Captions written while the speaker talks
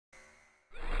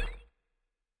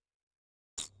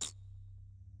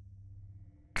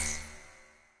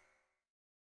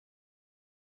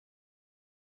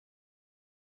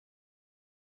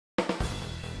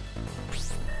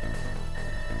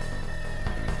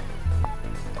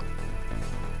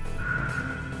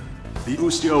The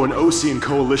Ustio and Osean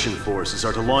coalition forces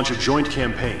are to launch a joint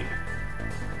campaign.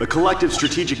 The collective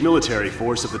strategic military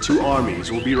force of the two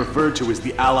armies will be referred to as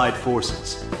the Allied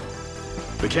Forces.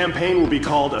 The campaign will be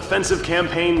called Offensive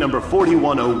Campaign Number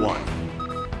 4101.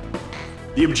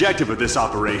 The objective of this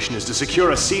operation is to secure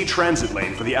a sea transit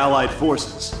lane for the Allied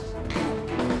forces.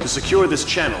 To secure this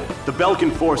channel, the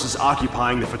Belkan forces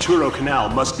occupying the Futuro Canal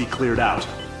must be cleared out.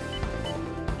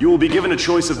 You will be given a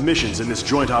choice of missions in this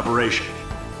joint operation.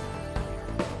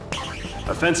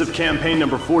 Offensive Campaign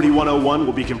Number 4101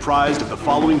 will be comprised of the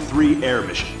following 3 air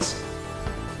missions.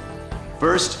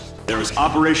 First, there is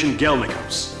Operation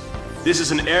Gelnikos. This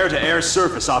is an air-to-air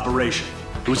surface operation,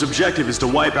 whose objective is to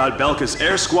wipe out Belka's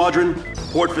air squadron,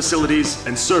 port facilities,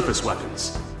 and surface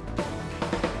weapons.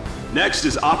 Next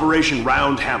is Operation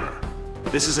Round Hammer.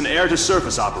 This is an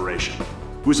air-to-surface operation,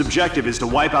 whose objective is to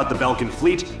wipe out the Belkan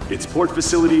fleet, its port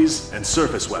facilities, and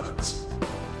surface weapons.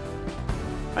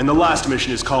 And the last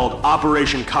mission is called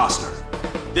Operation Kostner.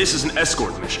 This is an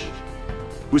escort mission,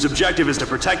 whose objective is to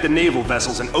protect the naval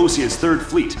vessels in Osea's Third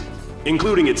Fleet,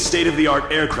 including its state-of-the-art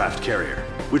aircraft carrier,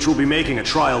 which will be making a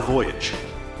trial voyage.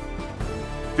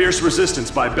 Fierce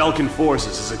resistance by Belkan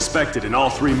forces is expected in all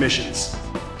 3 missions.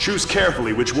 Choose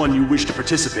carefully which one you wish to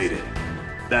participate in.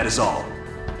 That is all.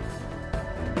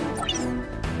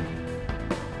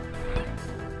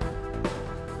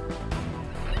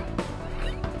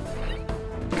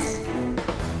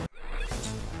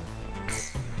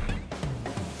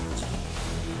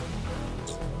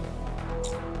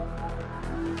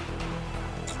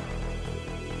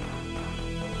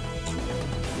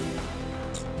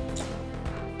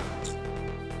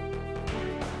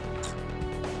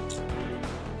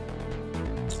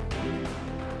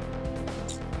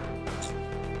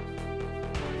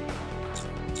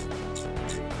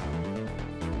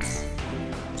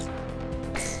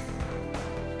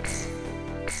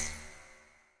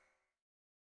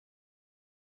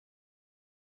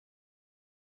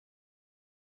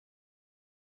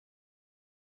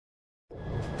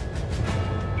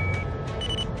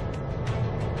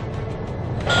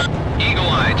 Eagle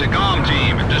Eye to GOM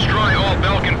team. Destroy all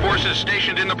Belkan forces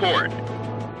stationed in the port.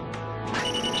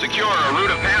 Secure a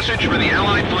route of passage for the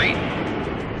Allied fleet.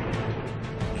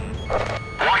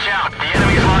 Watch out! The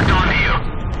enemy's locked onto you.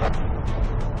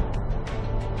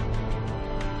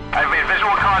 I've made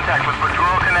visual contact with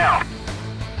Futuro Canal.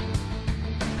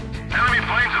 Enemy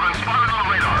planes have been spotted on the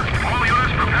radar. All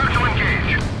units prepare to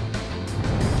engage.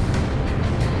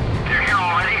 They're here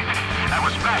already? That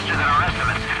was faster than our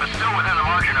estimates, but still within the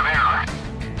margin of error.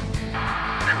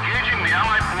 Engaging the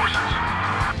Allied forces.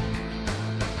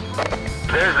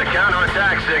 There's the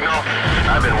counterattack signal.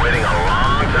 I've been waiting a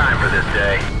long time for this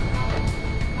day.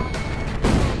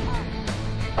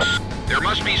 There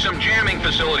must be some jamming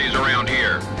facilities around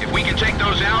here. If we can take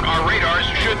those out, our radars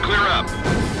should clear up.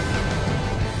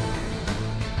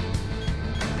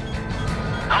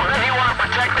 Oh, then you want to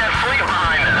protect that fleet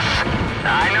behind us.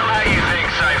 I know how you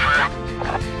think, Cypher.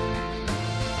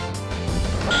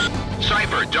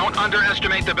 Cypher, don't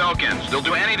underestimate the Belkans. They'll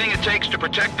do anything it takes to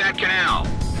protect that canal.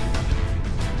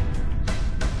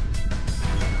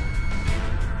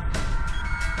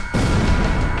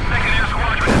 Second Air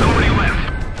Squadron has already left.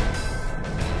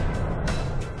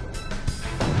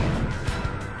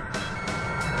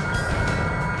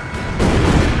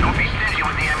 Don't be stingy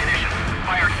with the ammunition.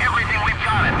 Fire everything we've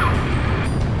got at them.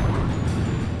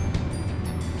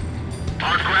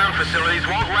 Our ground facilities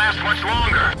won't last much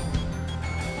longer.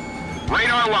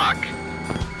 Radar lock.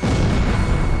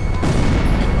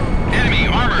 Enemy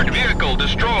armored vehicle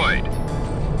destroyed.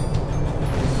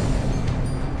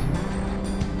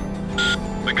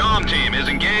 The GOM team is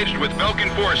engaged with Belkan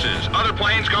forces. Other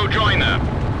planes go join them.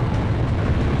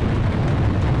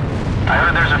 I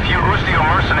heard there's a few Ustio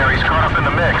mercenaries caught up in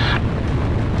the mix.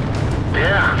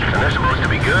 Yeah, and they're supposed to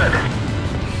be good.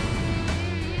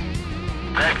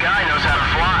 That guy knows how to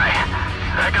fly.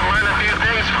 I can learn a few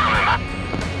things from him.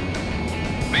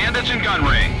 Bandits in gun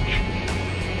range.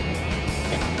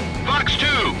 Fox 2!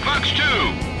 Fox 2!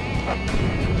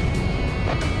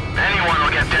 Anyone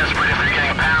will get desperate if they're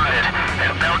getting pounded,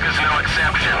 and Belka's no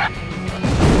exception.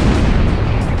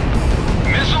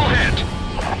 Missile hit!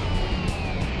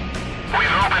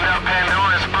 We've opened up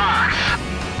Pandora's box.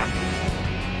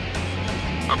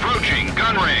 Approaching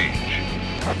gun range.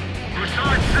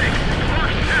 Broussard 6,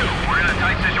 Fox 2. We're in a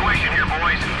tight situation here,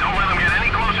 boys. Don't let them get any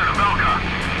closer to Belka.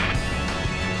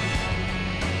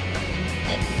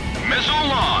 Missile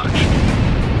launched.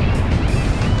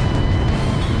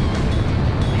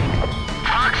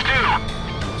 Fox 2.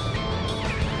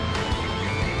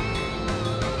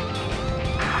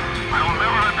 I'll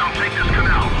never let them take this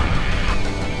canal.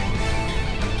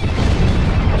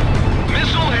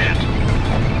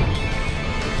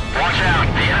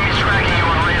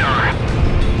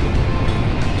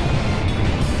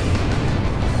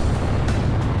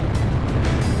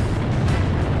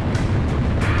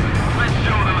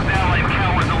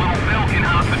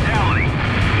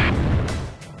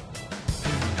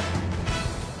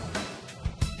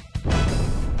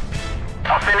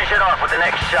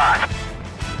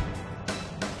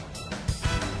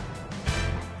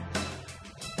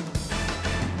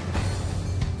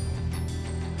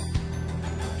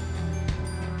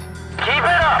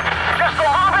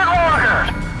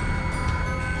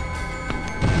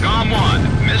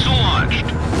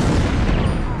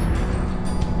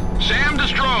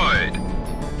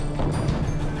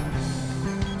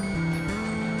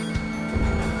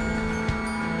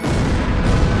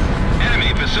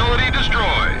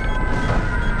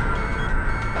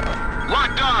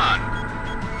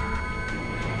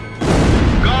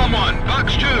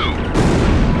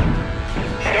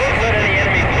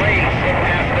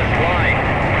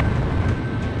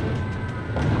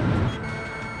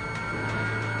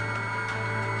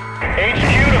 HQ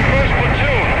to 1st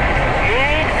Platoon.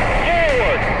 Move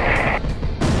forward!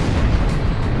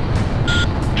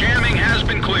 Jamming has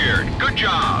been cleared. Good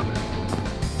job.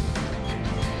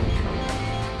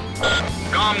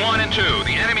 GOM 1 and 2,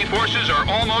 the enemy forces are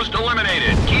almost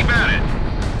eliminated. Keep at it.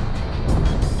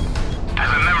 As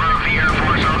a member of the Air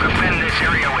Force, I'll defend this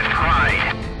area with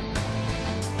pride.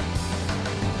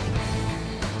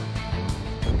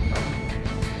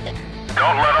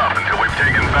 Don't let up until we've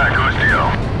taken back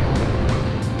Ustio.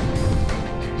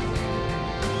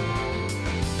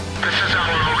 This is our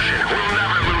ocean. We'll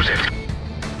never lose it.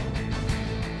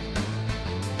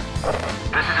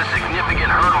 This is a significant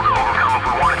hurdle to overcome if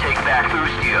we want to take back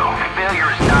Ustio. Failure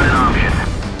is not an option.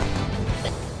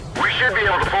 We should be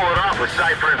able to pull it off with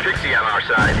Cypher and Pixie on our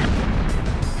side.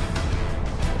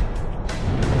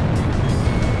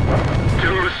 2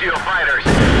 Ustio fighters.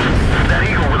 That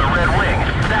eagle with a red wing.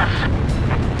 That's...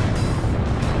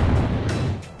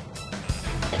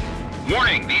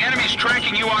 Warning, the enemy's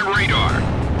tracking you on radar.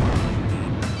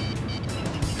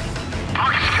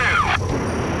 Fox 2!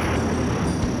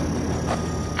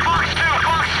 Fox 2!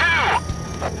 Fox 2!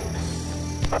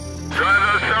 Drive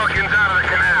those Falcons out of the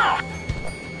canal.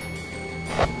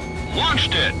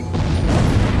 Launched it.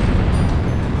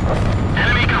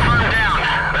 Enemy confirmed down.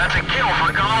 That's a kill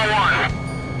for GOM 1.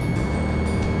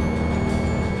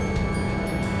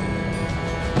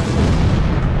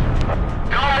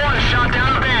 GOM 1 shot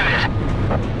down a bandit.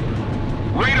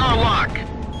 Radar lock.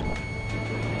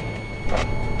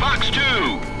 Fox 2.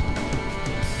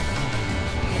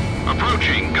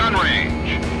 Approaching gun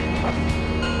range.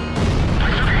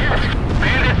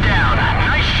 Bandit down.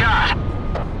 Nice shot.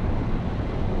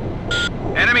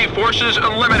 Enemy forces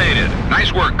eliminated.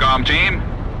 Nice work, GOM team.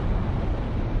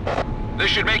 This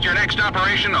should make your next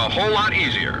operation a whole lot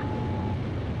easier.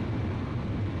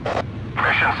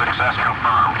 Mission success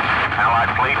confirmed. Allied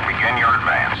fleet, begin your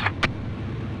advance.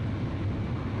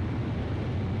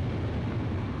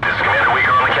 This is Commander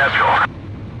Weaker on the Kestrel.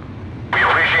 We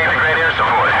appreciate the great air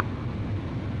support.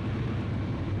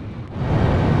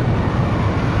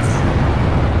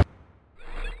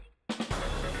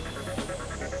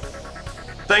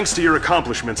 Thanks to your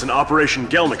accomplishments in Operation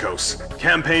Gelnikos,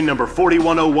 campaign number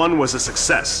 4101 was a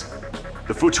success.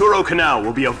 The Futuro Canal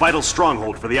will be a vital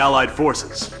stronghold for the Allied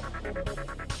forces.